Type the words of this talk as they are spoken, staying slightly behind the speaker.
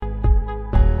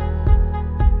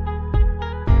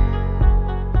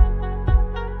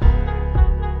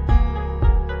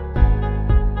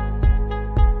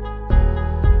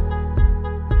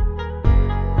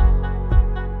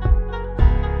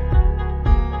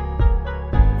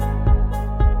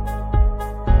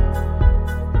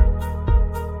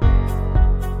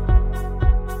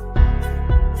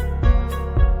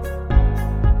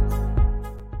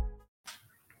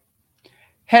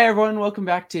Hey everyone, welcome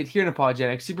back to Adherent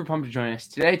Apologetics. Super pumped to join us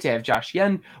today to have Josh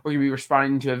Yen. We're going to be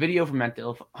responding to a video from Matt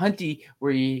Dillahunty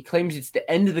where he claims it's the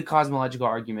end of the cosmological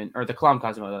argument, or the Kalam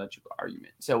cosmological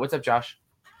argument. So what's up, Josh?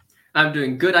 I'm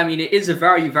doing good. I mean, it is a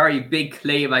very, very big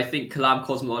claim. I think Kalam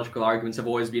cosmological arguments have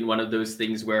always been one of those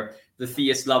things where the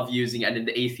theists love using and then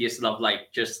the atheists love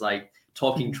just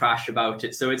talking trash about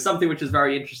it. So it's something which is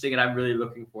very interesting, and I'm really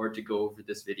looking forward to go over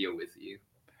this video with you.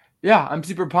 Yeah, I'm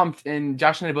super pumped, and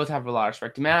Josh and I both have a lot of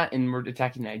respect to Matt, and we're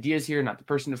attacking the ideas here, not the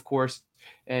person, of course.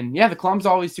 And yeah, the Kalam's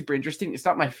always super interesting. It's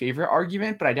not my favorite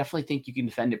argument, but I definitely think you can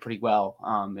defend it pretty well,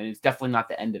 and it's definitely not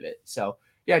the end of it. So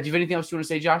yeah, do you have anything else you want to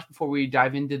say, Josh, before we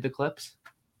dive into the clips?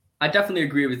 I definitely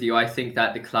agree with you. I think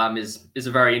that the Kalam is a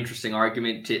very interesting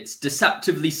argument. It's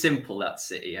deceptively simple, let's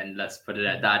say, and let's put it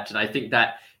at that. And I think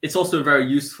that it's also a very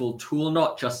useful tool,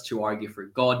 not just to argue for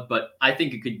God, but I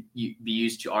think it could be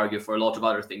used to argue for a lot of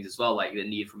other things as well, like the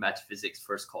need for metaphysics,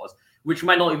 first cause, which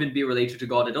might not even be related to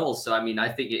God at all. So, I mean, I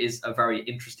think it is a very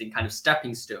interesting kind of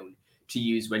stepping stone to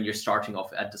use when you're starting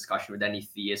off a discussion with any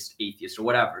theist, atheist, or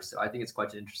whatever. So I think it's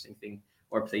quite an interesting thing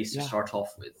or place to start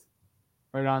off with.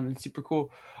 Right on. That's super cool.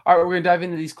 All right, we're going to dive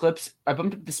into these clips. I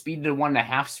bumped up the speed to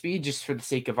 1.5 speed just for the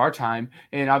sake of our time.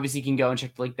 And obviously, you can go and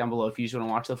check the link down below if you just want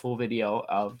to watch the full video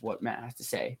of what Matt has to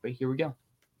say. But here we go.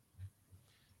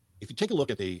 If you take a look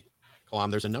at the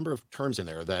Kalam, there's a number of terms in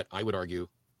there that I would argue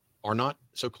are not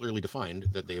so clearly defined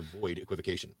that they avoid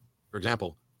equivocation. For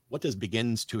example, what does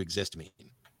begins to exist mean?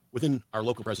 Within our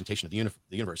local presentation of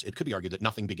the universe, it could be argued that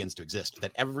nothing begins to exist,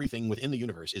 that everything within the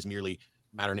universe is merely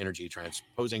matter and energy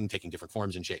transposing, taking different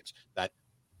forms and shapes. That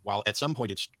while at some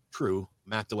point it's true,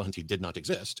 Matt Dillahunty did not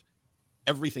exist,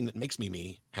 everything that makes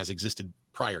me has existed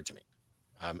prior to me.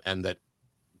 And that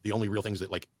the only real things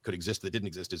that could exist that didn't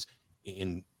exist is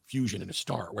in fusion in a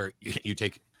star, where you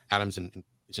take atoms and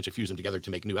essentially fuse them together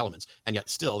to make new elements. And yet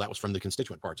still that was from the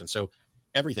constituent parts. And so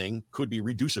everything could be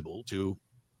reducible to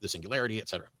the singularity,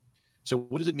 etc. So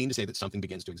what does it mean to say that something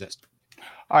begins to exist?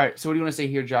 All right. So what do you want to say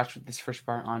here, Josh, with this first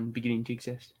part on beginning to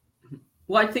exist?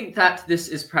 Well, I think that this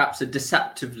is perhaps a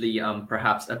deceptively,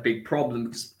 perhaps a big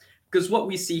problem, because what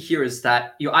we see here is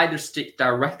that you either stick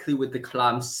directly with the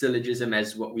Kalam syllogism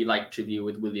as what we like to view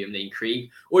with William Lane Craig,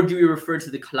 or do we refer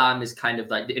to the Kalam as kind of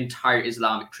like the entire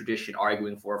Islamic tradition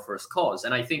arguing for a first cause?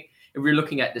 And I think if we're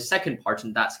looking at the second part,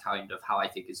 and that's kind of how I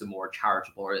think is a more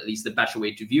charitable, or at least the better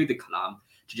way to view the Kalam,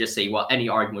 to just say, well, any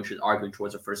argument which is arguing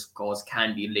towards a first cause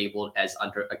can be labeled as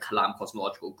under a Kalam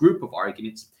cosmological group of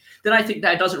arguments, then I think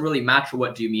that it doesn't really matter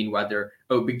what do you mean, whether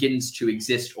it begins to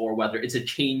exist or whether it's a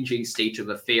changing state of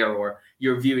affair, or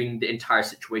you're viewing the entire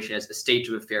situation as a state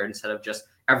of affair instead of just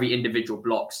every individual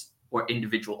blocks or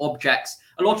individual objects.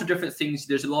 A lot of different things,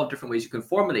 there's a lot of different ways you can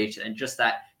formulate it, and just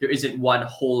that there isn't one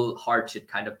wholehearted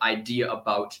kind of idea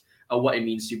about what it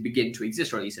means to begin to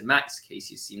exist, or at least in Matt's case,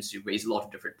 he seems to raise a lot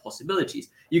of different possibilities.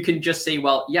 You can just say,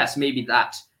 well, yes, maybe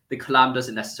that the Kalam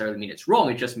doesn't necessarily mean it's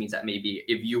wrong. It just means that maybe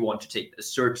if you want to take a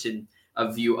certain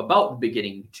view about the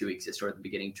beginning to exist, or the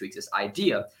beginning to exist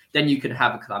idea, then you can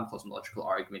have a Kalam cosmological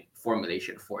argument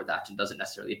formulation for that, and doesn't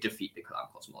necessarily defeat the Kalam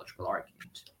cosmological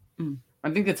argument.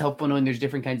 I think that's helpful knowing there's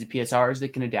different kinds of PSRs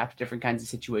that can adapt to different kinds of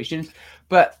situations.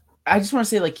 But I just want to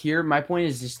say, here, my point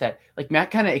is just that,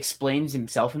 Matt kind of explains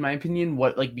himself, in my opinion,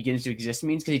 what, begins to exist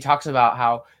means, because he talks about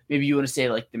how maybe you want to say,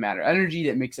 the matter energy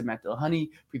that makes up Matt Dillahunty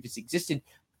previously existed.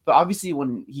 But obviously,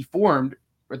 when he formed,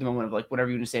 or at the moment of, whatever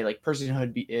you want to say,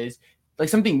 personhood is,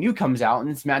 something new comes out, and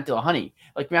it's Matt Dillahunty.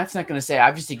 Matt's not going to say,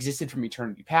 I've just existed from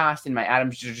eternity past, and my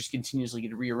atoms are just continuously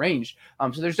getting rearranged.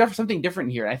 So there's definitely something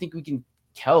different here. And I think we can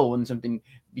tell when something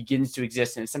begins to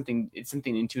exist, and it's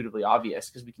something intuitively obvious,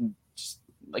 because we can just,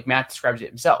 Matt describes it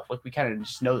himself. We kind of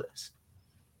just know this.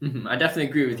 I definitely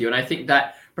agree with you. And I think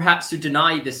that perhaps to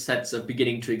deny this sense of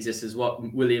beginning to exist is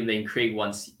what William Lane Craig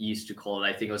once used to call it.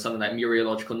 I think it was something like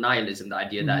mereological nihilism, the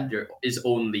idea that there is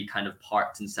only kind of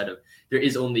parts instead of there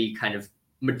is only kind of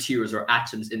materials or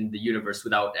atoms in the universe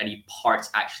without any parts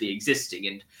actually existing.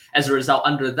 And as a result,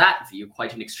 under that view,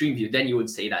 quite an extreme view, then you would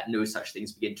say that no such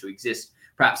things begin to exist.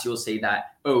 Perhaps you'll say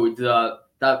that,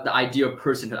 the idea of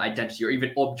personhood, identity, or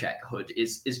even objecthood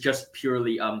is just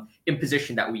purely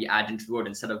imposition that we add into the world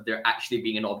instead of there actually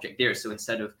being an object there. So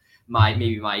instead of my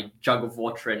jug of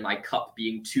water and my cup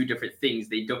being two different things,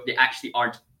 they actually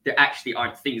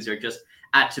aren't things. They're just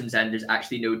atoms, and there's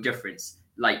actually no difference,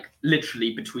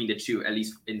 literally between the two, at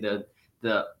least in the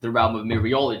realm of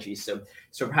mereology.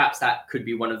 So perhaps that could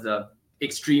be one of the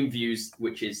extreme views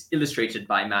which is illustrated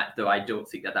by Matt, though I don't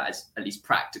think that is at least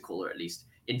practical, or at least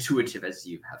intuitive, as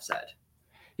you have said.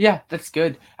 Yeah, that's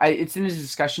good. It's in his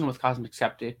discussion with Cosmic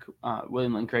Skeptic,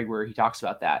 William Lane Craig, where he talks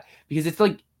about that, because it's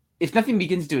if nothing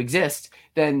begins to exist,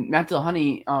 then Matt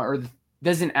Dillahunty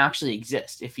doesn't actually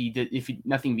exist if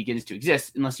nothing begins to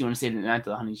exist, unless you want to say that Matt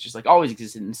Dillahunty's just like always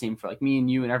existed, and the same for like me and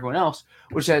you and everyone else,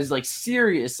 which has like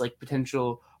serious like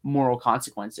potential moral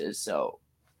consequences. So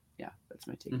yeah, that's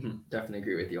my take. Definitely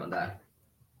agree with you on that.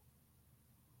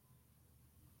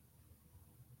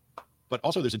 But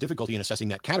also there's a difficulty in assessing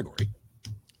that category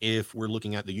if we're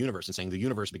looking at the universe and saying the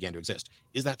universe began to exist.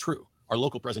 Is that true? Our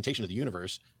local presentation of the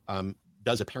universe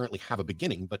does apparently have a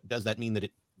beginning, but does that mean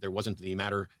that there wasn't the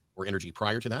matter or energy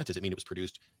prior to that? Does it mean it was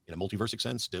produced in a multiversic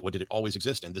sense? Did it always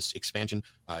exist and this expansion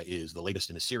is the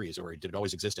latest in a series, or did it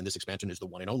always exist and this expansion is the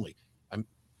one and only?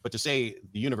 But to say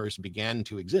the universe began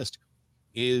to exist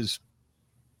is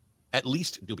at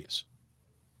least dubious.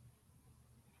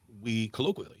 We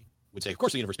colloquially would say, of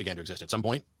course, the universe began to exist. At some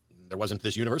point, there wasn't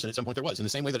this universe, and at some point there was. In the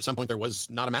same way that at some point there was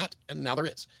not a Matt, and now there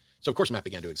is. So of course Matt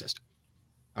began to exist.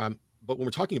 But when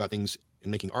we're talking about things and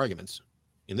making arguments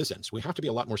in this sense, we have to be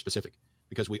a lot more specific,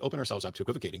 because we open ourselves up to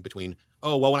equivocating between,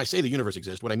 oh, well, when I say the universe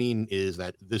exists, what I mean is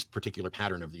that this particular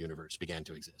pattern of the universe began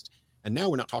to exist. And now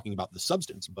we're not talking about the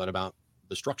substance, but about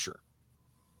the structure.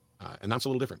 And that's a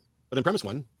little different. But in premise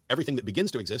one, everything that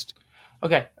begins to exist.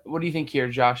 Okay. What do you think here,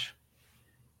 Josh?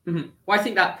 Well, I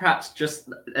think that perhaps just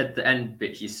at the end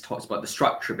bit, he talks about the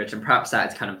structure bit, and perhaps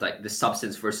that's kind of like the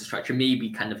substance versus structure.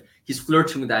 Maybe kind of he's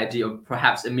flirting with the idea of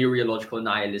perhaps a mereological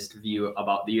nihilist view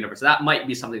about the universe. That might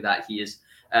be something that he is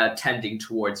tending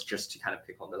towards, just to kind of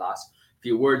pick on the last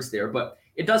few words there. But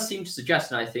it does seem to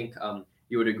suggest, and I think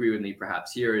you would agree with me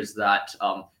perhaps here, is that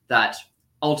that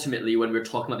ultimately when we're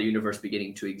talking about the universe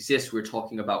beginning to exist, we're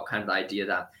talking about kind of the idea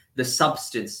that the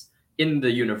substance in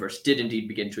the universe did indeed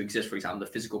begin to exist. For example, the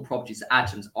physical properties of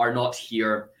atoms are not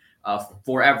here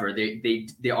forever.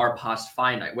 They are past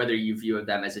finite, whether you view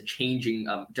them as a changing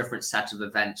different set of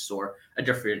events or a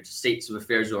different states of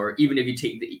affairs, or even if you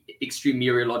take the extreme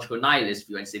mereological nihilist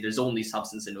view and say there's only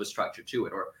substance and no structure to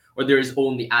it, or there is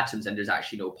only atoms and there's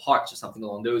actually no parts, or something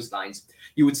along those lines,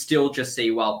 you would still just say,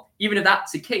 well, even if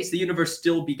that's the case, the universe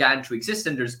still began to exist,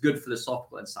 and there's good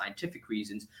philosophical and scientific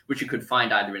reasons, which you could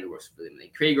find either in the works of William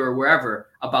Lane Craig or wherever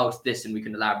about this, and we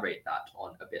can elaborate that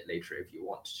on a bit later if you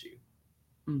want to.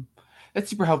 That's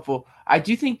super helpful. I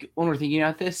do think when we're thinking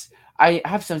about this, I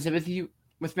have some sympathy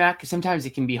with Matt, because sometimes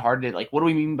it can be hard to like, what do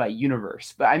we mean by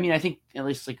universe? But I mean, I think at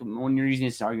least like when you're using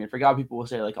this as an argument for God, people will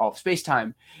say like all of space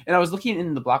time. And I was looking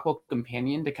in the Blackwell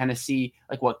Companion to kind of see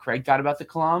like what Craig thought about the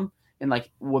Kalam and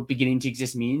like what beginning to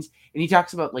exist means. And he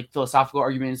talks about like philosophical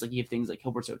arguments, like you have things like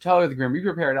Hilbert's Hotel or the Grim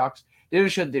Reaper paradox. They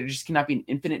just show that there just cannot be an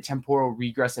infinite temporal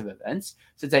regress of events.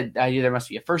 So it's that idea there must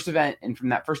be a first event, and from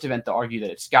that first event they'll argue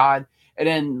that it's God. And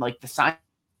then like the science,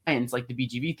 like the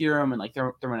BGV theorem and like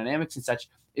thermodynamics and such,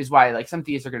 is why like some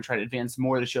theists are going to try to advance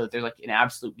more to show that there's like an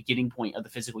absolute beginning point of the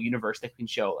physical universe that can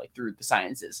show like through the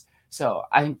sciences. So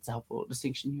I think it's a helpful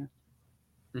distinction here.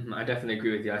 I definitely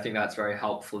agree with you. I think that's very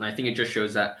helpful. And I think it just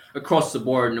shows that across the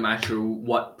board, no matter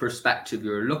what perspective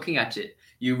you're looking at it,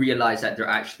 you realize that there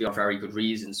actually are very good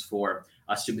reasons for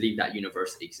us to believe that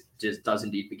universe does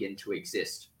indeed begin to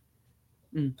exist.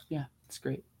 Yeah, that's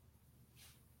great.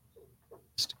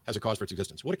 Has a cause for its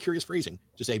existence. What a curious phrasing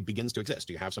to say begins to exist.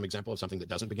 Do you have some example of something that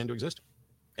doesn't begin to exist?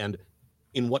 And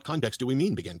in what context do we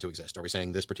mean begin to exist? Are we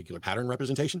saying this particular pattern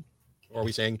representation? Or are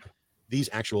we saying these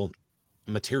actual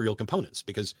material components?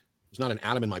 Because there's not an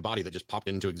atom in my body that just popped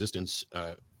into existence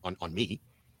on me.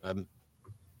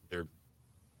 There are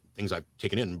things I've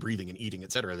taken in, breathing and eating,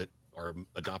 etc., that are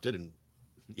adopted, and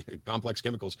complex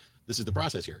chemicals. This is the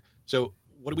process here. So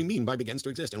what do we mean by begins to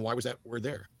exist? And why was that word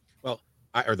there? Well,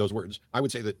 or those words, I would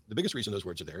say that the biggest reason those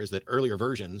words are there is that earlier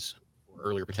versions, or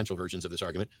earlier potential versions of this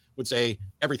argument, would say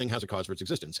everything has a cause for its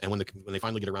existence. And when they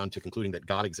finally get around to concluding that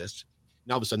God exists,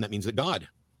 now all of a sudden that means that God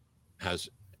has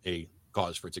a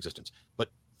cause for its existence. But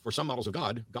for some models of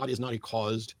God, God is not a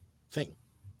caused thing.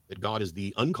 That God is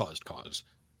the uncaused cause,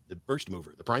 the first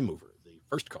mover, the prime mover, the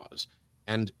first cause.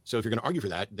 And so if you're going to argue for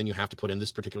that, then you have to put in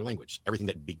this particular language. Everything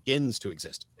that begins to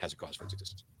exist has a cause for its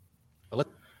existence.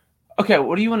 Okay,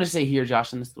 what do you want to say here,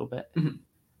 Josh, in this little bit?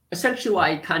 Essentially, what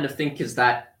I kind of think is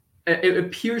that it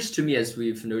appears to me, as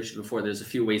we've noted before, there's a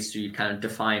few ways to kind of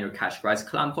define or categorize a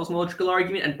Kalam cosmological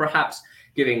argument, and perhaps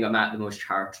giving Matt the most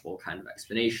charitable kind of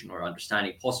explanation or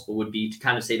understanding possible would be to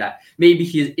kind of say that maybe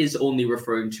he is only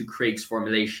referring to Craig's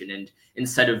formulation, and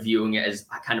instead of viewing it as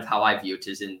kind of how I view it,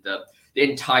 is in the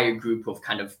entire group of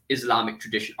kind of Islamic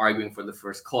tradition arguing for the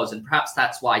first cause. And perhaps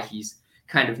that's why he's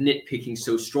kind of nitpicking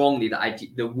so strongly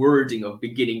the wording of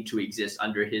beginning to exist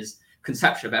under his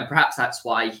conception of it. And perhaps that's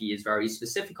why he is very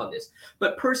specific on this.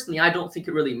 But personally, I don't think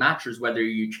it really matters whether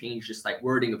you change just like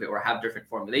wording of it or have different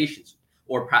formulations.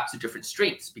 or perhaps the different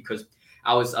strengths. Because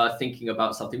I was thinking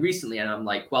about something recently, and I'm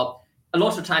like, well, a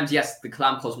lot of times, yes, the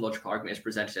Kalam cosmological argument is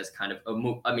presented as kind of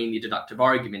a mainly deductive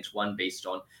argument, one based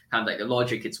on kind of like the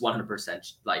logic. It's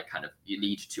 100% like kind of you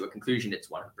lead to a conclusion. It's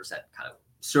 100% kind of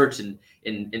certain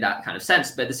in that kind of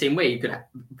sense. But the same way, you could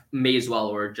may as well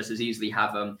or just as easily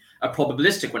have a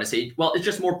probabilistic one. I say, well, it's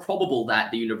just more probable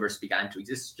that the universe began to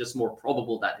exist. It's just more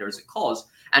probable that there is a cause,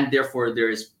 and therefore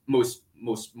there is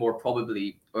more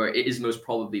probably, or it is most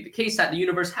probably the case that the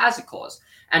universe has a cause.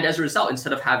 And as a result,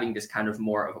 instead of having this kind of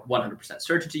more of a 100%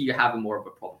 certainty, you have a more of a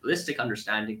probabilistic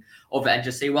understanding of it, and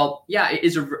just say, well, yeah, it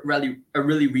is a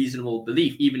really reasonable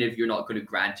belief, even if you're not going to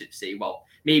grant it. Say, well,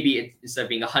 maybe instead of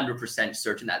being 100%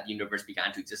 certain that the universe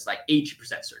began to exist, like 80%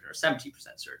 certain or 70%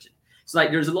 certain. So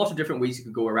like there's a lot of different ways you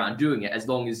could go around doing it, as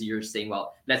long as you're saying,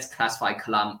 well, let's classify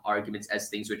Kalam arguments as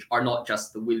things which are not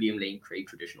just the William Lane Craig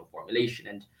traditional formulation.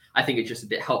 And I think it's just a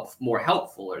bit more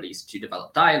helpful, or at least to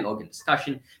develop dialogue and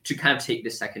discussion, to kind of take the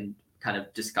second kind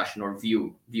of discussion or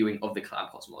viewing of the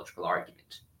Kalam cosmological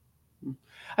argument.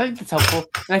 I think that's helpful.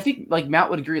 And I think like Matt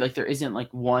would agree, like there isn't like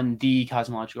the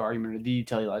cosmological argument or the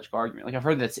teleological argument. Like I've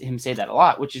heard him say that a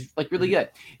lot, which is like really good.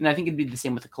 And I think it'd be the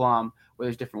same with the Kalam, where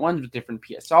there's different ones with different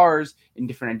PSRs and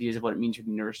different ideas of what it means for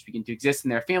the universe to begin to exist.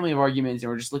 And there are family of arguments, and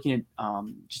we're just looking at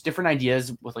just different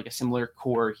ideas with like a similar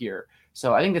core here.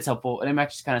 So I think that's helpful. And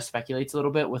Matt just kind of speculates a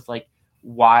little bit with like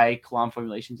why Kalam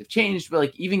formulations have changed, but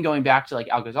like even going back to like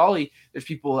Al-Ghazali, there's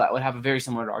people that would have a very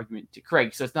similar argument to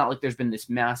Craig. So it's not like there's been this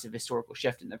massive historical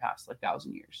shift in the past like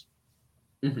 1,000 years.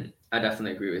 Mm-hmm. I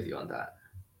definitely agree with you on that.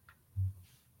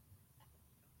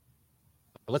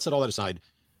 Let's set all that aside,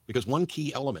 because one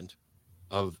key element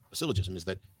of a syllogism is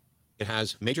that it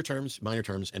has major terms, minor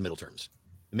terms, and middle terms.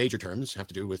 The major terms have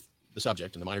to do with the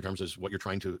subject, and the minor terms is what you're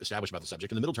trying to establish about the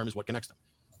subject, and the middle term is what connects them.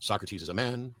 Socrates is a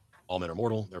man. All men are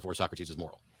mortal, therefore Socrates is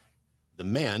mortal. The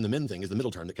men thing is the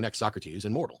middle term that connects Socrates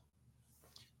and mortal.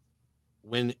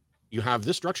 When you have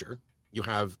this structure, you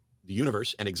have the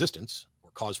universe and existence, or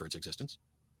cause for its existence,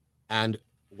 and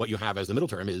what you have as the middle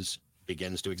term is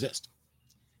begins to exist.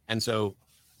 And so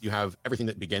you have everything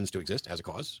that begins to exist has a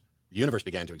cause. The universe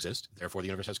began to exist, therefore the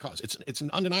universe has cause. It's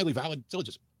an undeniably valid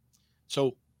syllogism.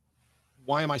 So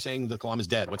why am I saying the Kalam is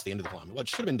dead? What's the end of the Kalam? Well, it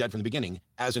should have been dead from the beginning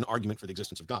as an argument for the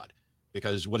existence of God.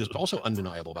 Because what is also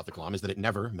undeniable about the Kalam is that it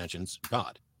never mentions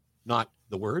God, not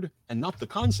the word and not the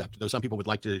concept, though some people would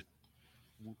like to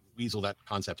weasel that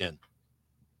concept in.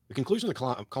 The conclusion of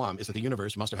the Kalam is that the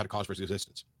universe must have had a cause for its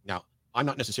existence. Now, I'm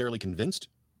not necessarily convinced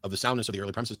of the soundness of the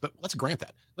early premises, but let's grant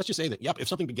that. Let's just say that, yep, if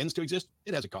something begins to exist,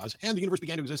 it has a cause, and the universe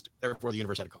began to exist, therefore the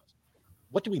universe had a cause.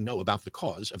 What do we know about the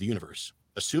cause of the universe,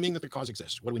 assuming that the cause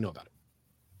exists? What do we know about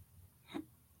it?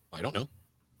 I don't know.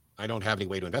 I don't have any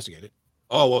way to investigate it.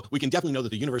 Oh, well, we can definitely know that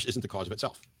the universe isn't the cause of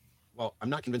itself. Well, I'm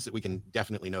not convinced that we can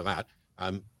definitely know that,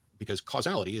 because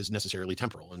causality is necessarily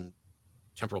temporal, and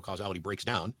temporal causality breaks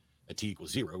down at t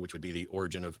equals 0, which would be the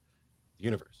origin of the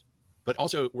universe. But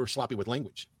also, we're sloppy with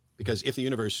language, because if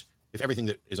everything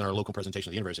that is in our local presentation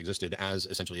of the universe existed as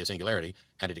essentially a singularity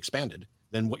and it expanded,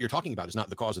 then what you're talking about is not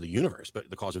the cause of the universe, but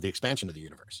the cause of the expansion of the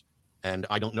universe. And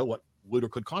I don't know what would or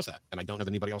could cause that, and I don't know if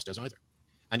anybody else does either.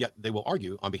 And yet they will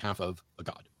argue on behalf of a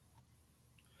God.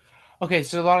 Okay,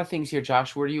 so a lot of things here,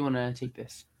 Josh. Where do you want to take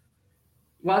this?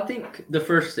 Well, I think the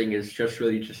first thing is just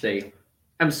really to say,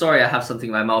 I'm sorry I have something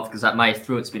in my mouth because my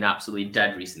throat's been absolutely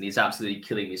dead recently. It's absolutely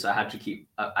killing me. So I had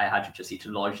to just eat a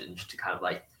lozenge to kind of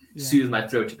like soothe my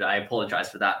throat a bit. I apologize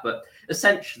for that. But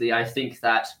essentially, I think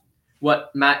that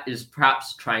what Matt is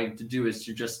perhaps trying to do is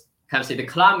to just kind of say the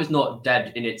Kalam is not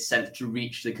dead in its sense to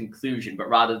reach the conclusion, but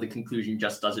rather the conclusion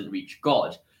just doesn't reach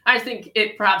God. I think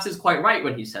it perhaps is quite right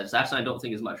when he says that, and I don't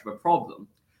think it's much of a problem.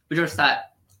 But just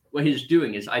that what he's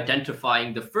doing is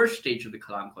identifying the first stage of the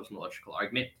Kalam cosmological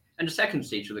argument and the second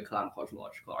stage of the Kalam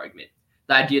cosmological argument.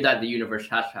 The idea that the universe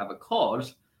has to have a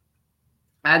cause,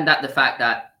 and that the fact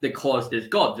that the cause is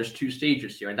God. There's two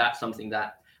stages here, and that's something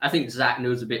that I think Zach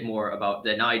knows a bit more about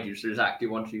than I do. So Zach, do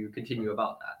you want to continue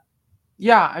about that?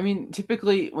 Yeah, I mean,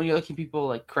 typically when you're looking at people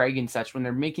like Craig and such, when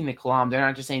they're making the Kalam, they're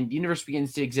not just saying the universe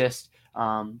begins to exist,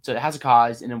 so it has a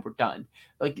cause, and then we're done.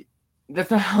 Like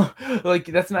that's not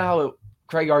how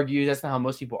Craig argues. That's not how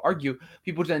most people argue.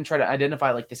 People then try to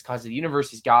identify like this cause of the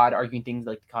universe is God, arguing things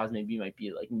like the cause maybe might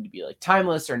be like need to be like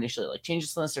timeless or initially like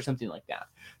changeless or something like that.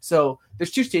 So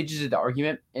there's two stages of the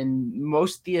argument, and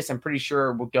most theists, I'm pretty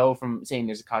sure, will go from saying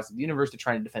there's a cause of the universe to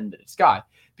trying to defend that it's God.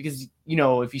 Because, you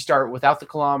know, if you start without the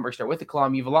Kalam or start with the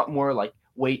Kalam, you have a lot more like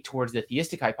weight towards the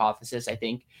theistic hypothesis, I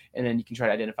think, and then you can try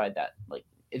to identify that like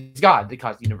it's God that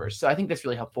caused the universe. So I think that's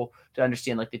really helpful to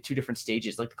understand like the two different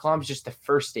stages. Like the Kalam is just the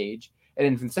first stage, And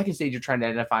then from the second stage, you're trying to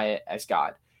identify it as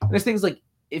God. And there's things like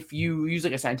if you use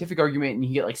like a scientific argument and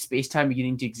you get like space-time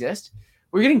beginning to exist,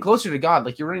 we're getting closer to God.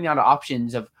 Like you're running out of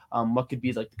options of what could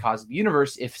be like the cause of the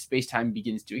universe if space-time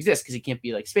begins to exist, because it can't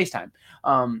be like space-time.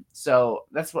 So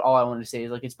that's what all I wanted to say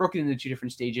is like it's broken into two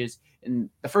different stages. And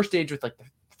the first stage with like the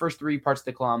first three parts of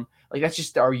the Kalam, like that's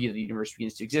just to argue that the universe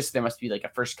begins to exist. There must be like a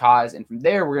first cause, and from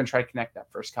there we're going to try to connect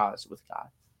that first cause with God.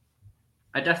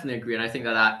 I definitely agree, and I think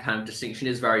that that kind of distinction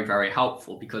is very, very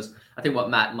helpful, because I think what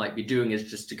Matt might be doing is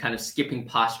just to kind of skipping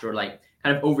past or like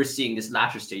kind of overseeing this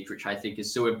latter stage, which I think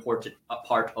is so important a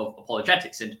part of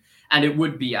apologetics. And it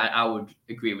would be, I would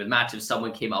agree with Matt, if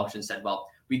someone came out and said, well,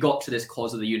 we got to this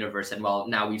cause of the universe, and well,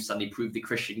 now we've suddenly proved the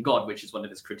Christian God, which is one of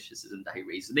his criticisms that he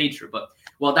raised later. But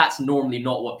well, that's normally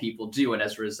not what people do, and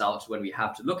as a result, when we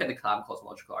have to look at the Kalam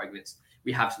cosmological arguments,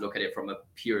 we have to look at it from a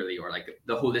purely or like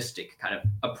the holistic kind of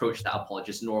approach that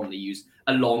apologists normally use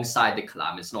alongside the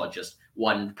Kalam. It's not just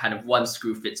one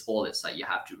screw fits all. It's like you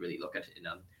have to really look at it in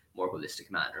a more holistic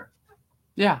manner.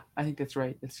 Yeah, I think that's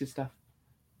right. That's good stuff.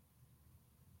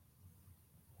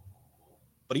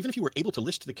 But even if you were able to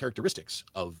list the characteristics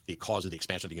of the cause of the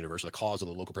expansion of the universe, or the cause of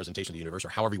the local presentation of the universe, or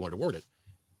however you want to word it,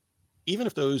 even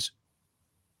if those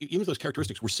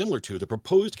characteristics were similar to the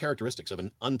proposed characteristics of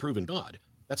an unproven God,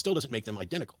 that still doesn't make them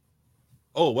identical.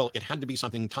 Oh, well, it had to be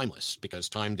something timeless because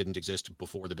time didn't exist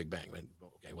before the Big Bang.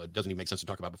 Okay, well, it doesn't even make sense to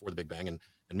talk about before the Big Bang, and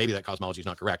maybe that cosmology is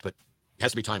not correct, but it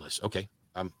has to be timeless. Okay.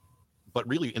 But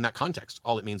really, in that context,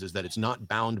 all it means is that it's not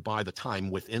bound by the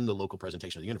time within the local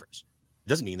presentation of the universe. It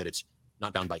doesn't mean that it's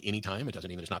not bound by any time. It doesn't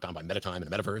mean that it's not bound by metatime and a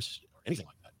metaverse or anything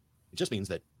like that. It just means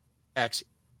that X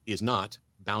is not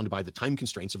bound by the time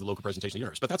constraints of the local presentation of the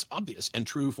universe. But that's obvious and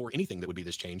true for anything that would be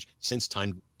this change since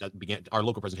time began. Our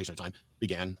local presentation of time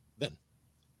began then.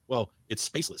 Well, it's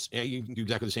spaceless. Yeah, you can do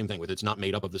exactly the same thing with it's not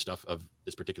made up of the stuff of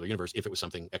this particular universe if it was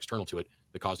something external to it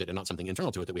that caused it and not something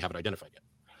internal to it that we haven't identified yet.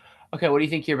 Okay, what do you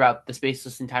think here about the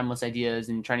spaceless and timeless ideas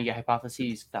and trying to get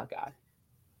hypotheses without God?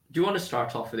 Do you want to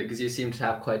start off with it? Because you seem to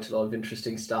have quite a lot of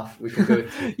interesting stuff we can go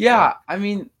through. Yeah, I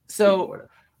mean, so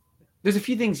there's a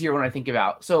few things here when I think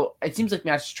about. So it seems like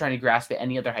Matt's just trying to grasp at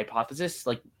any other hypothesis,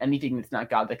 like anything that's not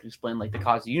God that could explain like the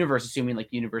cause of the universe, assuming like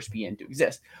the universe began to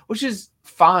exist, which is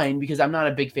fine because I'm not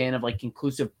a big fan of like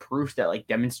conclusive proof that like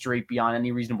demonstrate beyond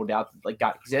any reasonable doubt that like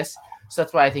God exists. So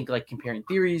that's why I think like comparing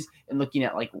theories and looking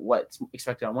at like what's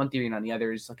expected on one theory and on the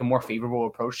other is like a more favorable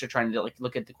approach to trying to like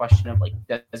look at the question of like,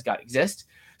 does God exist?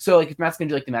 So like if Matt's going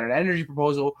to do like the matter energy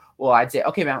proposal, well, I'd say,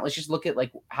 okay, Matt, let's just look at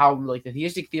like how like the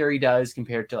theistic theory does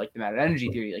compared to like the matter energy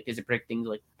theory. Like, does it predict things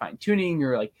like fine tuning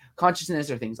or like consciousness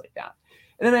or things like that?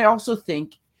 And then I also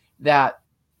think that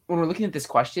when we're looking at this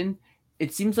question,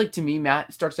 it seems like to me,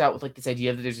 Matt starts out with like this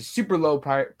idea that there's a super low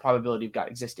probability of God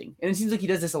existing. And it seems like he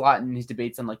does this a lot in his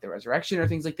debates on like the resurrection or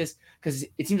things like this, because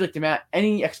it seems like to Matt,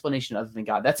 any explanation other than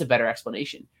God, that's a better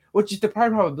explanation, which is the prior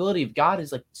probability of God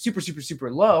is like super, super,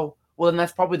 super low. Well, then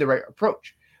that's probably the right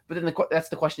approach. But then that's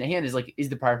the question at hand is like, is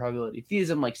the prior probability of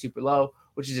theism like super low,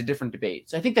 which is a different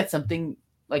debate. So I think that's something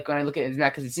like when I look at it,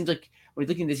 Matt, because it seems like when he's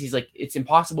looking at this, he's like, it's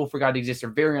impossible for God to exist or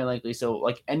very unlikely. So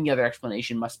like any other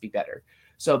explanation must be better.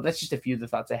 So that's just a few of the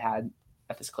thoughts I had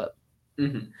at this clip.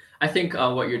 Mm-hmm. I think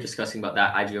what you're discussing about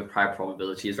that idea of prior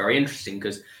probability is very interesting,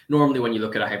 because normally when you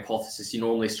look at a hypothesis, you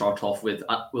normally start off with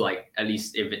like, at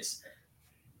least if it's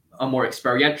a more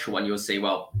experiential one, you'll say,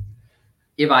 well,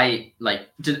 if I like,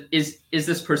 is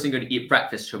this person going to eat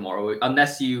breakfast tomorrow?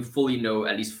 Unless you fully know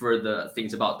at least further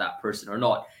things about that person or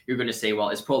not, you're going to say, well,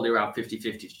 it's probably around 50-50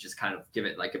 to just kind of give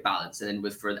it like a balance. And then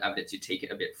with further evidence, you take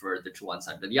it a bit further to one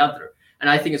side or the other. And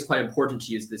I think it's quite important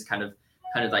to use this kind of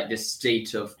like this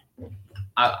state of,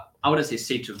 I wouldn't say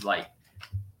state of like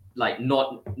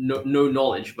no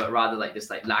knowledge, but rather like this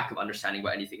like lack of understanding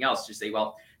about anything else, to say,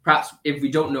 well, perhaps if we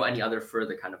don't know any other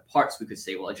further kind of parts, we could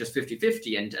say, well, it's just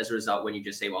 50-50. And as a result, when you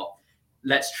just say, well,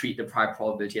 let's treat the prior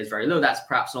probability as very low, that's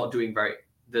perhaps not doing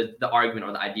the argument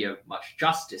or the idea much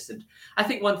justice. And I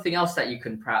think one thing else that you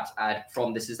can perhaps add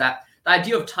from this is that the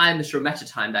idea of timeless or meta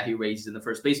time that he raises in the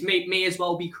first place may as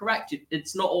well be correct.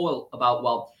 It's not all about,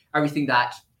 well, everything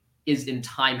that is in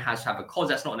time has to have a cause.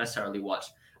 That's not necessarily what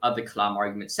the Kalam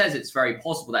argument says. It's very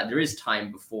possible that there is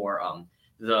time before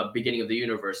the beginning of the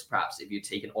universe. Perhaps if you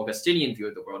take an Augustinian view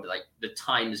of the world, like the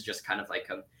time is just kind of like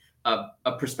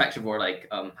a perspective, or like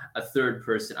a third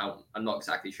person. I'm not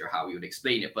exactly sure how we would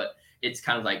explain it, but it's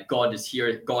kind of like God is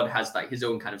here. God has like his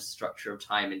own kind of structure of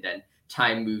time, and then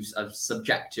time moves as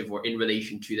subjective or in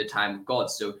relation to the time of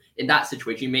God. So in that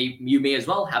situation, you may as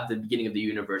well have the beginning of the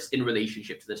universe in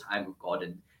relationship to the time of God,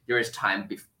 and there is time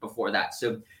before that.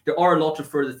 So there are a lot of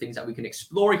further things that we can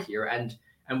explore here, and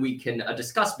and we can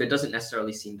discuss, but it doesn't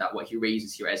necessarily seem that what he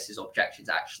raises here as his objections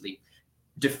actually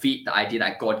defeat the idea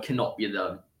that God cannot be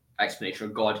the explanation, or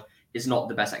God is not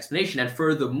the best explanation. And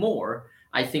furthermore,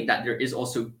 I think that there is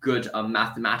also good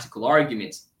mathematical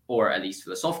arguments, or at least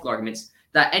philosophical arguments,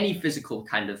 that any physical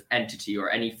kind of entity or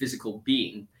any physical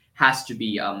being has to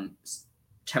be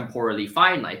temporally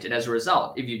finite. And as a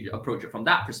result, if you approach it from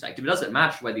that perspective, it doesn't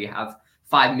matter whether you have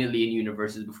 5 million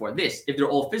universes before this. If they're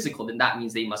all physical, then that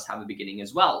means they must have a beginning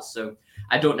as well. So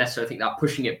I don't necessarily think that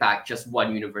pushing it back just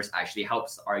one universe actually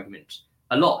helps the argument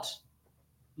a lot.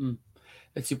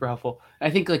 That's super helpful. I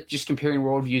think like just comparing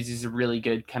worldviews is a really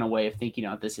good kind of way of thinking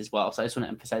about this as well. So I just want to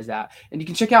emphasize that. And you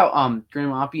can check out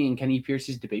Graham Oppy and Kenny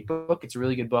Pierce's debate book. It's a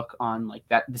really good book on like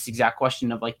this exact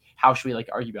question of like how should we like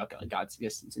argue about God's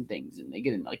existence and things, and they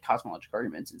get into like cosmological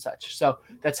arguments and such. So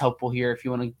that's helpful here if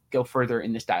you want to go further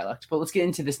in this dialect. But let's get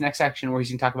into this next section where he's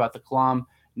going to talk about the Kalam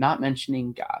not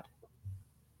mentioning God.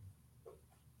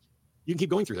 You can keep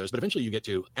going through those, but eventually you get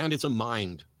to, and it's a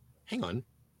mind. Hang on.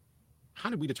 How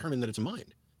did we determine that it's a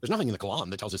mind? There's nothing in the Kalam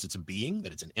that tells us it's a being,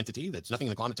 that it's an entity. There's nothing in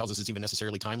the Kalam that tells us it's even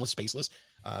necessarily timeless, spaceless.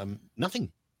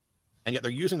 Nothing. And yet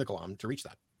they're using the Kalam to reach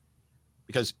that.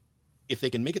 Because if they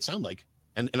can make it sound like,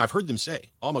 and I've heard them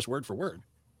say, almost word for word,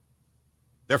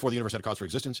 therefore the universe had a cause for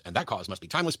existence, and that cause must be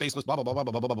timeless, spaceless, blah, blah, blah, blah,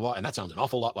 blah, blah, blah, blah, and that sounds an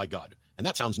awful lot like God. And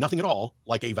that sounds nothing at all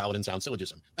like a valid and sound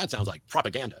syllogism. That sounds like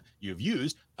propaganda. You've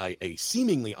used a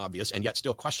seemingly obvious and yet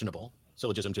still questionable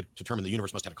syllogism to determine the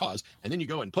universe must have a cause, and then you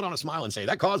go and put on a smile and say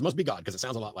that cause must be God because it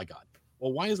sounds a lot like God.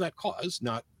 Well, why is that cause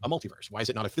not a multiverse? Why is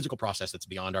it not a physical process that's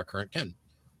beyond our current ken?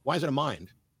 Why is it a mind?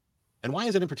 And why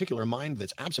is it in particular a mind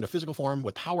that's absent of physical form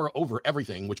with power over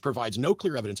everything, which provides no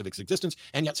clear evidence of its existence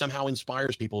and yet somehow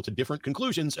inspires people to different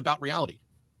conclusions about reality?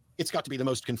 It's got to be the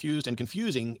most confused and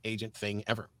confusing agent thing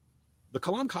ever. The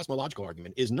Kalam cosmological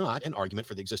argument is not an argument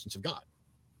for the existence of God.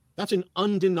 That's an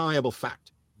undeniable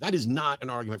fact. That is not an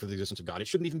argument for the existence of God. It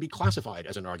shouldn't even be classified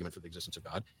as an argument for the existence of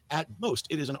God. At most,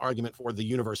 it is an argument for the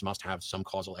universe must have some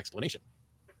causal explanation.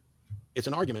 It's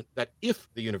an argument that if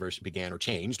the universe began or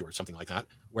changed or something like that,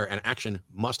 where an action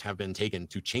must have been taken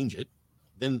to change it,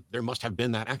 then there must have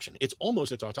been that action. It's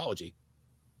almost a tautology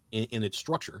in its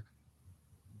structure,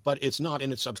 but it's not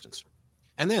in its substance.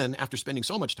 And then after spending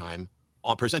so much time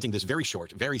on presenting this very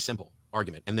short, very simple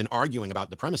argument, and then arguing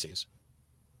about the premises,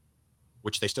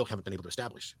 which they still haven't been able to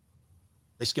establish,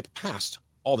 they skip past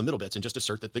all the middle bits and just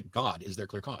assert that the God is their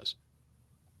clear cause.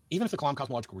 Even if the Kalam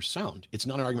cosmological were sound, it's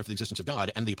not an argument for the existence of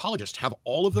God, and the apologists have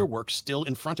all of their work still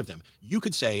in front of them. You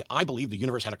could say, I believe the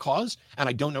universe had a cause, and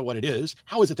I don't know what it is.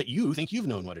 How is it that you think you've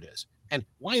known what it is? And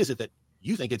why is it that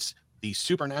you think it's the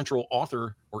supernatural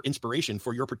author or inspiration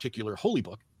for your particular holy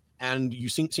book, and you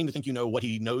seem to think you know what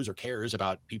he knows or cares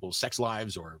about people's sex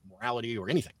lives or morality or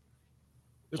anything?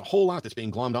 There's a whole lot that's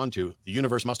being glommed onto the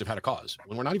universe must have had a cause,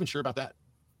 when we're not even sure about that.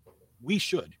 We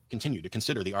should continue to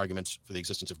consider the arguments for the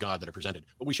existence of God that are presented,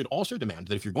 but we should also demand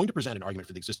that if you're going to present an argument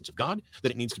for the existence of God,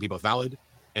 that it needs to be both valid,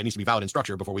 and it needs to be valid in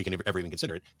structure before we can ever even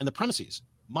consider it. And the premises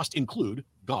must include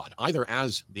God, either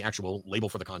as the actual label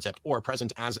for the concept or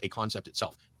present as a concept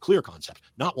itself. Clear concept,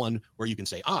 not one where you can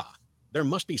say, there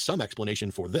must be some explanation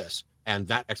for this, and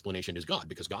that explanation is God,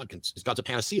 because God's a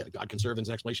panacea. God can serve as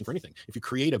an explanation for anything. If you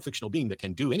create a fictional being that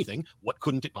can do anything, what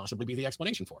couldn't it possibly be the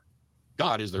explanation for?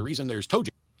 God is the reason there's Toji.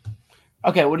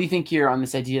 Okay, what do you think here on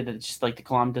this idea that it's just like the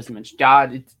Kalam doesn't mention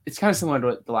God? It's kind of similar to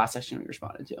what the last section we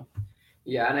responded to.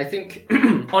 Yeah, and I think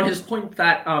on his point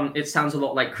that it sounds a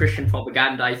lot like Christian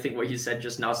propaganda, I think what he said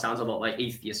just now sounds a lot like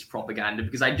atheist propaganda,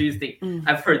 because I do think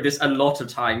I've heard this a lot of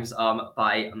times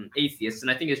by atheists,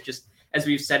 and I think it's just, as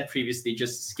we've said previously,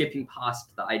 just skipping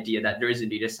past the idea that there is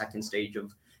indeed a second stage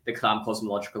of the Kalam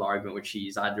cosmological argument, which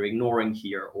he's either ignoring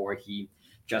here or he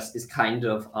just is kind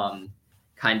of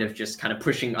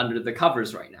pushing under the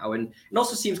covers right now. And it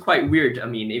also seems quite weird. I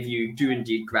mean, if you do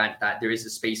indeed grant that there is a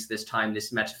space, this time,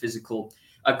 this metaphysical,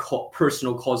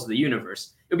 personal cause of the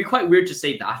universe, it would be quite weird to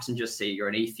say that and just say you're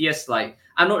an atheist. Like,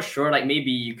 I'm not sure, like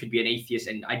maybe you could be an atheist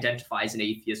and identify as an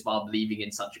atheist while believing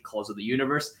in such a cause of the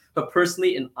universe. But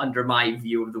personally, under my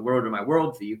view of the world or my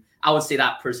worldview, I would say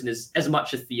that person is as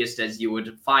much a theist as you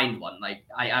would find one. Like,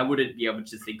 I wouldn't be able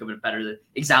to think of a better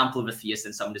example of a theist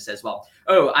than someone who says, well,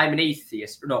 oh, I'm an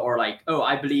atheist, or like, oh,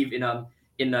 I believe in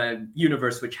a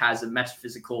universe which has a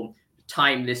metaphysical,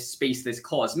 timeless, spaceless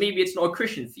cause. Maybe it's not a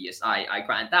Christian theist, I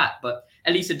grant that, but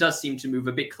at least it does seem to move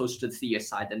a bit closer to the theist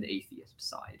side than the atheist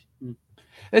side.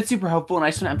 That's super helpful, and I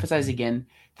just want to emphasize again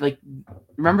like,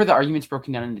 remember the argument's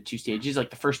broken down into two stages. Like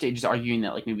the first stage is arguing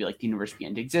that like maybe like the universe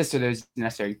began to exist, or there's a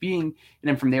necessary being, and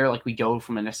then from there like we go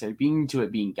from a necessary being to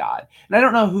it being God. And I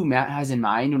don't know who Matt has in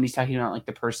mind when he's talking about like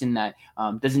the person that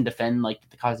doesn't defend like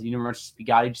the cause of the universe to be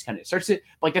God. He just kind of asserts it.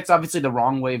 But, like that's obviously the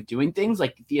wrong way of doing things.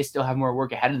 Like theists still have more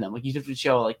work ahead of them. Like you have to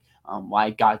show like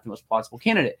why God's the most plausible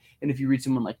candidate. And if you read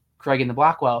someone like Craig in the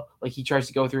Blackwell, like he tries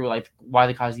to go through like why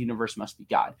the cause of the universe must be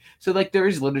God. So like there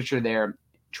is literature there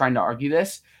trying to argue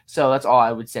this. So that's all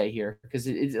I would say here, because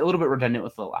it's a little bit redundant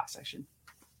with the last section.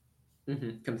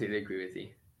 Completely agree with you.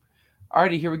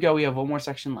 Alrighty, here we go. We have one more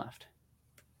section left.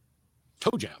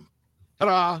 Toe jam.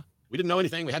 Ta-da! We didn't know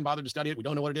anything. We hadn't bothered to study it. We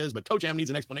don't know what it is, but toe jam needs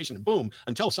an explanation. And boom,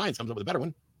 until science comes up with a better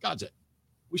one, God's it.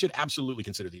 We should absolutely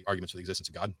consider the arguments for the existence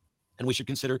of God. And we should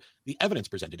consider the evidence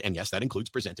presented. And yes, that includes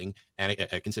presenting and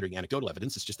considering anecdotal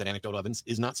evidence. It's just that anecdotal evidence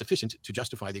is not sufficient to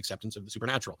justify the acceptance of the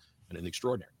supernatural and the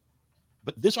extraordinary.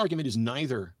 But this argument is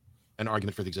neither an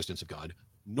argument for the existence of God,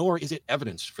 nor is it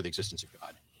evidence for the existence of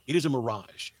God. It is a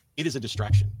mirage. It is a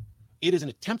distraction. It is an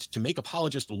attempt to make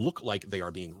apologists look like they are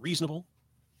being reasonable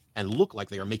and look like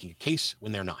they are making a case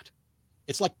when they're not.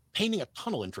 It's like painting a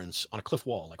tunnel entrance on a cliff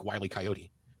wall like Wile E.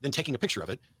 Coyote, then taking a picture of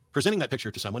it, presenting that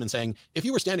picture to someone and saying, if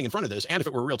you were standing in front of this and if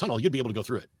it were a real tunnel, you'd be able to go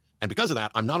through it. And because of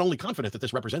that, I'm not only confident that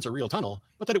this represents a real tunnel,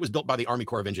 but that it was built by the Army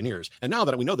Corps of Engineers. And now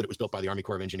that we know that it was built by the Army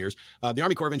Corps of Engineers, the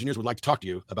Army Corps of Engineers would like to talk to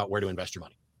you about where to invest your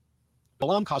money. The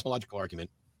Kalam cosmological argument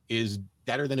is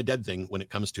deader than a dead thing when it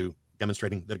comes to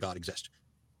demonstrating that God exists.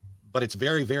 But it's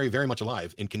very, very, very much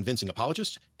alive in convincing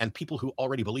apologists and people who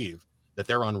already believe that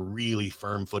they're on really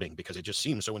firm footing because it just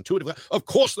seems so intuitive. Of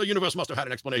course, the universe must have had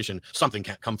an explanation. Something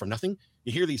can't come from nothing.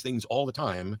 You hear these things all the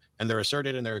time, and they're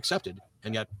asserted and they're accepted,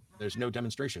 and yet there's no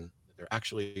demonstration that they're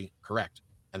actually correct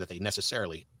and that they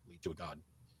necessarily lead to a God.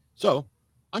 So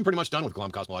I'm pretty much done with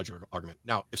Kalam cosmological argument.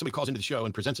 Now, if somebody calls into the show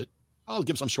and presents it, I'll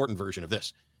give some shortened version of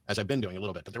this, as I've been doing a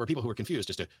little bit. But there were people who were confused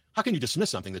as to how can you dismiss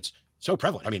something that's so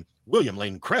prevalent? I mean, William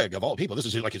Lane Craig, of all people, this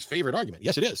is like his favorite argument.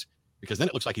 Yes, it is, because then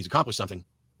it looks like he's accomplished something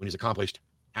when he's accomplished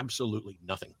absolutely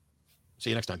nothing. See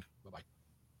you next time.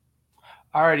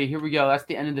 Bye-bye. Alrighty, here we go. That's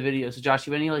the end of the video. So Josh,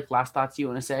 you have any like last thoughts you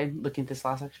want to say looking at this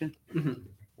last section?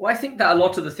 Well, I think that a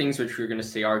lot of the things which we're going to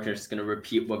say are just going to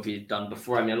repeat what we've done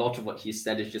before. I mean, a lot of what he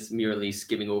said is just merely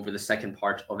skimming over the second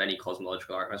part of any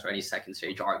cosmological arguments or any second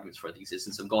stage arguments for the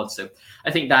existence of God. So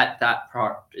I think that that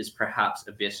part is perhaps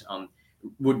a bit,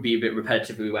 would be a bit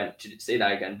repetitive if we went to say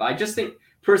that again. But I just think,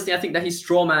 personally, I think that he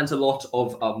strawmans a lot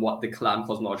of what the Kalam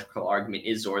cosmological argument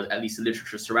is, or at least the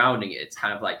literature surrounding it. It's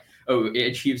kind of like, oh, it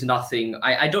achieves nothing.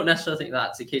 I don't necessarily think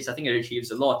that's the case. I think it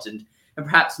achieves a lot. And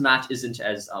perhaps Matt isn't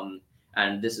as...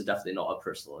 and this is definitely not a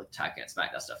personal attack against Matt.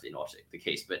 That's definitely not the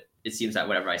case. But it seems that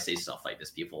whenever I say stuff like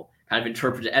this, people kind of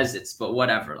interpret it as it's. But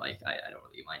whatever, like I don't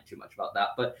really mind too much about that.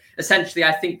 But essentially,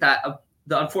 I think that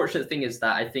the unfortunate thing is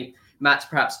that I think Matt's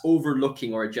perhaps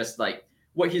overlooking, or just like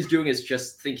what he's doing is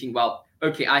just thinking, well,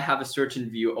 okay, I have a certain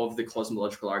view of the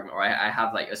cosmological argument, or I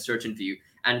have like a certain view,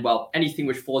 and well, anything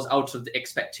which falls out of the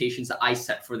expectations that I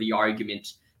set for the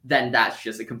argument, then that's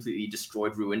just a completely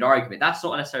destroyed, ruined argument. That's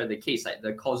not necessarily the case. Like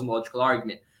the cosmological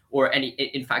argument, or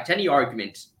in fact, any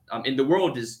argument in the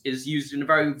world is used in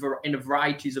a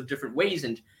varieties of different ways.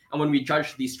 And when we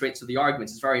judge these traits of the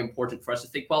arguments, it's very important for us to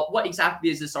think, well, what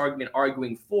exactly is this argument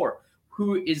arguing for?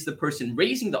 Who is the person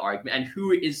raising the argument, and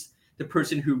who is the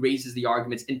person who raises the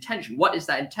argument's intention? What is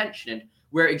that intention, and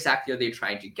where exactly are they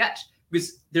trying to get?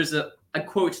 Because there's a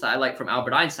quote that I like from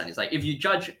Albert Einstein. It's like, if you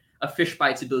judge a fish by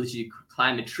its ability to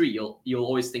climb a tree, you'll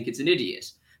always think it's an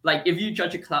idiot. Like if you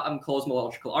judge a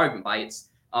cosmological argument by its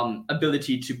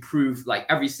ability to prove like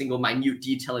every single minute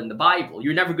detail in the Bible,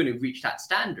 you're never going to reach that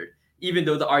standard, even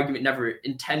though the argument never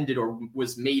intended or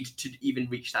was made to even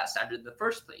reach that standard in the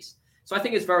first place. So I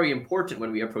think it's very important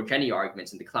when we approach any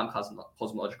arguments, in the Kalam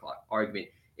cosmological argument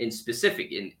in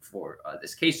specific, for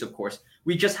this case, of course,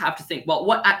 we just have to think, well,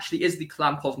 what actually is the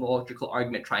Kalam cosmological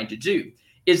argument trying to do?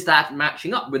 Is that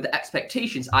matching up with the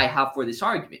expectations I have for this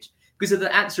argument? Because if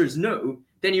the answer is no,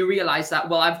 then you realize that,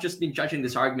 well, I've just been judging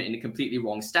this argument in a completely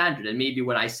wrong standard. And maybe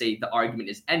when I say the argument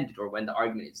is ended, or when the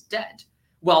argument is dead,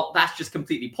 well, that's just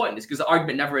completely pointless, because the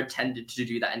argument never intended to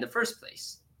do that in the first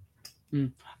place.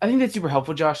 I think that's super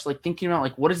helpful, Josh. Like thinking about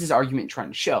like, what is this argument trying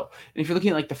to show? And if you're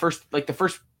looking at the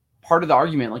first part of the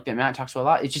argument, like that Matt talks about a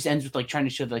lot, it just ends with like trying to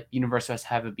show that like, the universe has to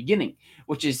have a beginning,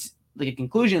 which is like a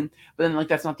conclusion, but then like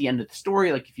that's not the end of the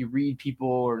story. Like if you read people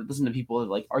or listen to people that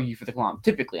like argue for the Kalam,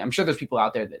 typically, I'm sure there's people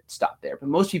out there that stop there, but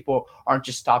most people aren't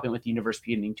just stopping with the universe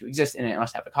beginning to exist and it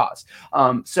must have a cause.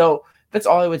 So that's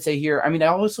all I would say here. I mean, I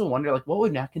also wonder like what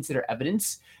would Matt consider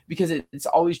evidence, because it's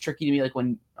always tricky to me. Like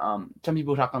when some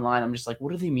people talk online, I'm just like,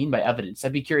 what do they mean by evidence?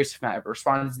 I'd be curious if Matt ever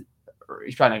responds. Or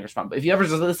he's probably not gonna respond, but if you ever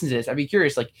listen to this, I'd be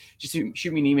curious, like just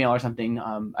shoot me an email or something.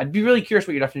 I'd be really curious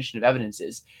what your definition of evidence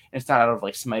is. And it's not out of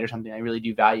like smite or something. I really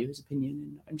do value his opinion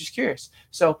and I'm just curious.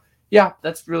 So yeah,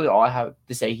 that's really all I have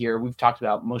to say here. We've talked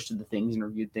about most of the things and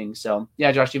reviewed things. So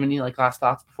yeah, Josh, do you have any like last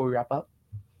thoughts before we wrap up?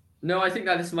 No, I think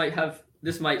that this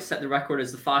might set the record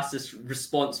as the fastest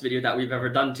response video that we've ever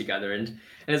done together, and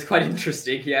it's quite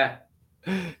interesting. Yeah.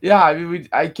 Yeah, I mean,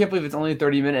 I can't believe it's only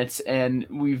 30 minutes and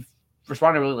we've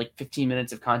responded really like 15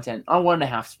 minutes of content on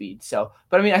 1.5 speed. So,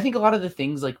 but I mean, I think a lot of the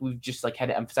things like we've just like had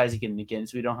to emphasize again and again,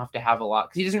 so we don't have to have a lot,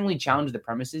 because he doesn't really challenge the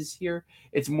premises here.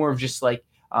 It's more of just like,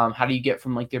 how do you get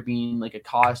from like there being like a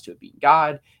cause to it being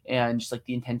God, and just like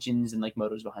the intentions and like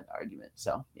motives behind the argument.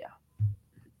 So yeah.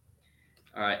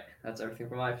 All right, that's everything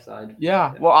from my side.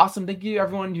 Yeah, well, awesome. Thank you,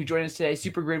 everyone who joined us today.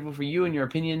 Super grateful for you and your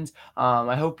opinions.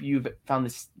 I hope you've found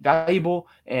this valuable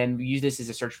and we use this as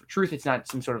a search for truth. It's not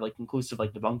some sort of like conclusive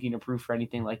like debunking or proof or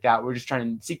anything like that. We're just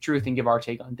trying to seek truth and give our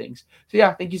take on things. So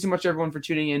yeah, thank you so much, everyone, for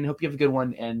tuning in. Hope you have a good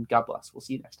one, and God bless. We'll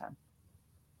see you next time.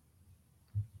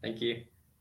 Thank you.